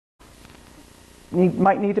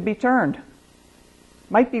might need to be turned.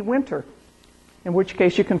 Might be winter, in which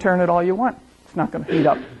case you can turn it all you want. It's not going to heat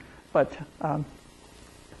up. But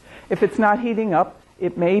if it's not heating up,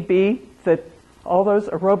 it may be that all those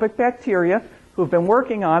aerobic bacteria who've been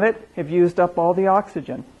working on it have used up all the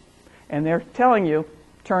oxygen. And they're telling you,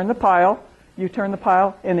 turn the pile, you turn the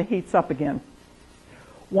pile, and it heats up again.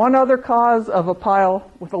 One other cause of a pile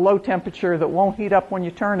with a low temperature that won't heat up when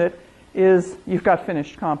you turn it is you've got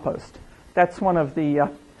finished compost. That's one of the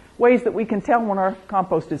ways that we can tell when our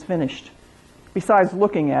compost is finished. Besides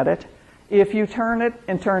looking at it, if you turn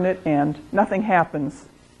it and nothing happens,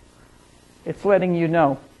 it's letting you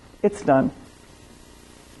know it's done.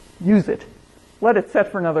 Use it. Let it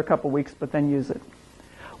set for another couple weeks, but then use it.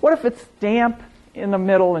 What if it's damp in the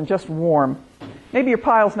middle and just warm? Maybe your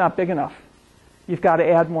pile's not big enough. You've got to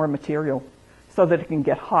add more material so that it can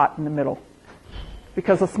get hot in the middle.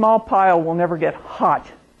 Because a small pile will never get hot.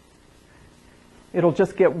 It'll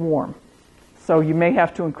just get warm. So you may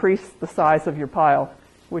have to increase the size of your pile,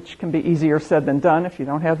 which can be easier said than done if you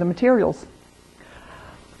don't have the materials.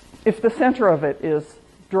 If the center of it is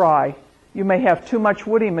dry, you may have too much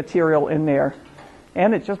woody material in there,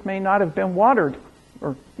 and it just may not have been watered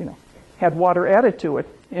or, had water added to it,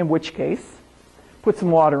 in which case, put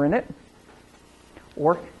some water in it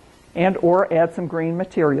or add some green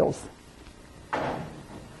materials.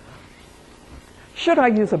 Should I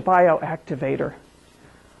use a bioactivator?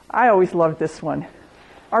 I always loved this one.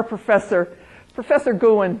 Our Professor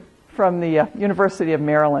Gouen from the University of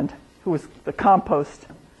Maryland, who was the compost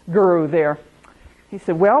guru there, he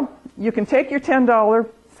said, well, you can take your $10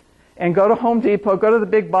 and go to Home Depot, go to the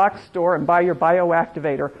big box store and buy your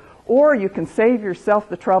bioactivator, or you can save yourself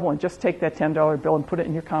the trouble and just take that $10 bill and put it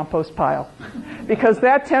in your compost pile. Because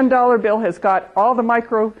that $10 bill has got all the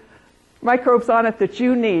microbes on it that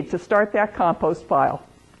you need to start that compost pile.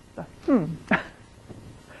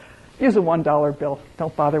 Use a $1 bill.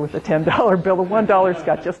 Don't bother with a $10 bill. The $1's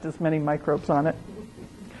got just as many microbes on it.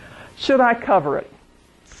 Should I cover it?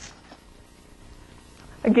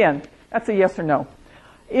 Again, that's a yes or no.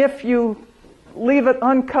 If you leave it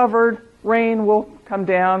uncovered, rain will come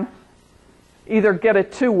down, either get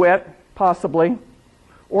it too wet, possibly,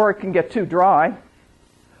 or it can get too dry.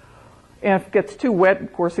 And if it gets too wet,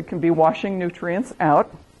 of course, it can be washing nutrients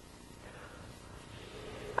out.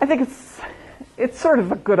 I think it's sort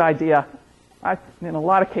of a good idea. In a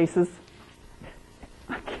lot of cases,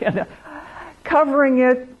 covering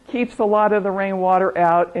it keeps a lot of the rainwater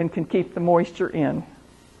out and can keep the moisture in.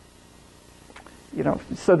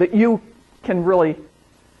 So that you can really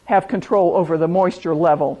have control over the moisture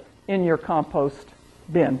level in your compost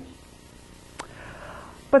bin.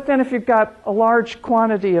 But then if you've got a large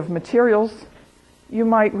quantity of materials, you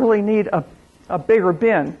might really need a bigger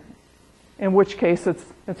bin, in which case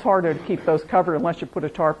it's harder to keep those covered unless you put a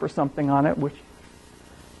tarp or something on it,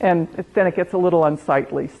 and then it gets a little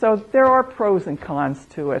unsightly. So there are pros and cons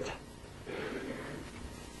to it.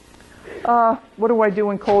 What do I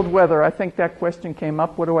do in cold weather? I think that question came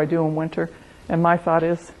up. What do I do in winter? And my thought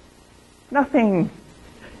is, nothing.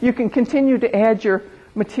 You can continue to add your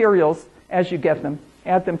materials as you get them.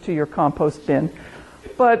 Add them to your compost bin.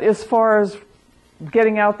 But as far as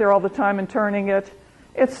getting out there all the time and turning it,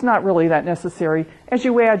 it's not really that necessary. As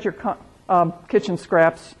you add your kitchen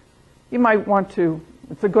scraps, you might want to,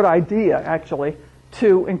 it's a good idea actually,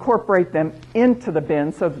 to incorporate them into the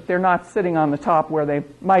bin so that they're not sitting on the top where they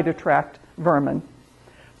might attract vermin.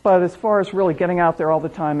 But as far as really getting out there all the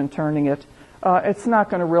time and turning it, it's not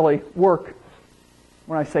going to really work,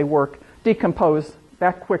 when I say work, decompose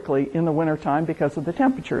that quickly in the wintertime because of the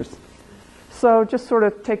temperatures. So just sort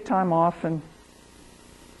of take time off and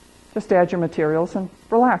just add your materials and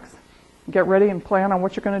relax. Get ready and plan on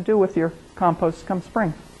what you're going to do with your compost come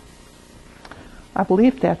spring. I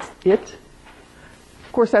believe that's it.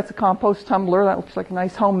 Of course, that's a compost tumbler. That looks like a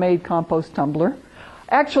nice homemade compost tumbler.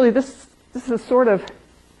 Actually, this is sort of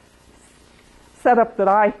setup that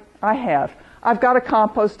I have. I've got a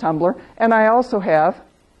compost tumbler, and I also have,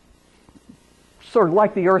 sort of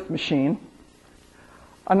like the Earth machine,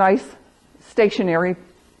 a nice stationary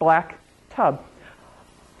black tub.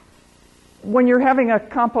 When you're having a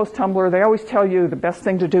compost tumbler, they always tell you the best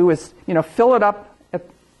thing to do is, fill it up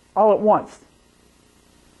all at once.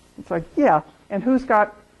 It's like, yeah, and who's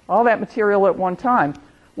got all that material at one time?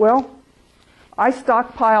 Well, I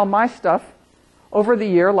stockpile my stuff over the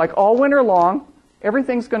year, like all winter long.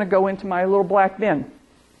 Everything's going to go into my little black bin.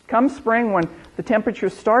 Come spring, when the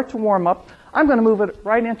temperatures start to warm up, I'm going to move it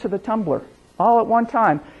right into the tumbler, all at one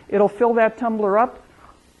time. It'll fill that tumbler up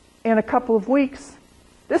in a couple of weeks.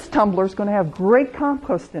 This tumbler is going to have great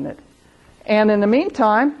compost in it. And in the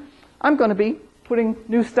meantime, I'm going to be putting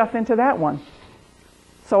new stuff into that one.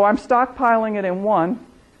 So I'm stockpiling it in one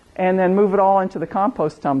and then move it all into the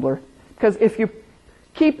compost tumbler. Because if you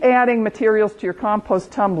keep adding materials to your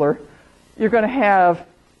compost tumbler, you're going to have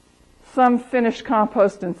some finished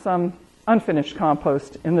compost and some unfinished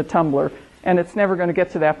compost in the tumbler, and it's never going to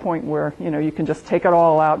get to that point where you can just take it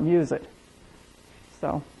all out and use it.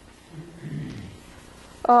 So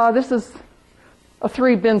this is a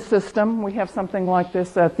 3-bin system. We have something like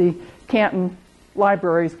this at the Canton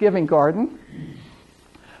Library's Giving Garden,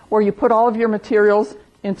 where you put all of your materials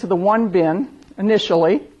into the one bin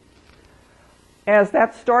initially. As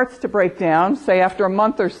that starts to break down, say after a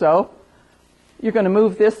month or so, you're going to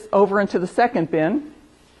move this over into the second bin,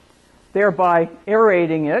 thereby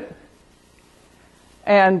aerating it.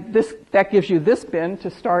 And that gives you this bin to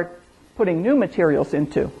start putting new materials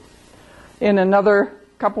into. In another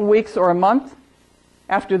couple weeks or a month,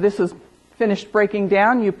 after this is finished breaking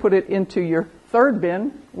down, you put it into your third bin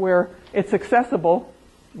where it's accessible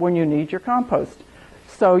when you need your compost.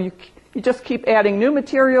 So you just keep adding new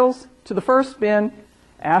materials to the first bin.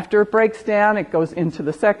 After it breaks down, it goes into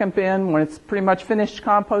the second bin. When it's pretty much finished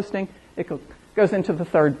composting, it goes into the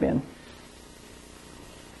third bin.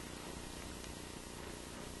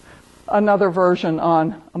 Another version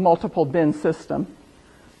on a multiple bin system.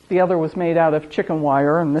 The other was made out of chicken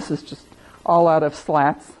wire, and this is just all out of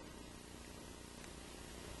slats.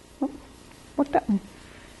 Oh, what's that one?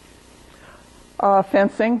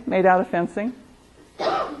 Fencing, made out of fencing.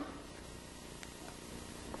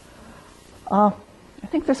 I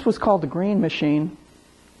think this was called the green machine.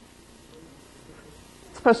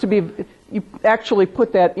 It's supposed to be, you actually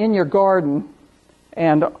put that in your garden,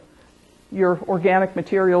 and your organic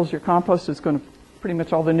materials, your compost is going to, pretty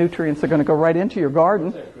much all the nutrients are going to go right into your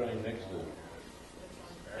garden. What's that growing next to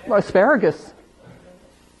it? Well, asparagus.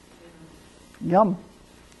 Yum.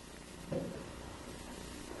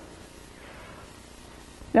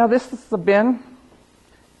 Now this is the bin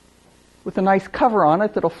with a nice cover on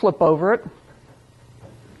it that'll flip over it.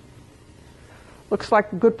 Looks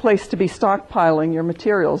like a good place to be stockpiling your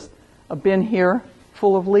materials. A bin here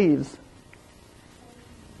full of leaves.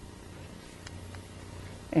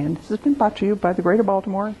 And this has been brought to you by the Greater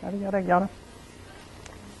Baltimore, yada, yada, yada.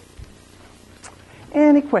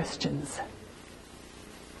 Any questions?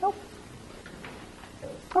 Nope.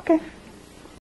 Okay.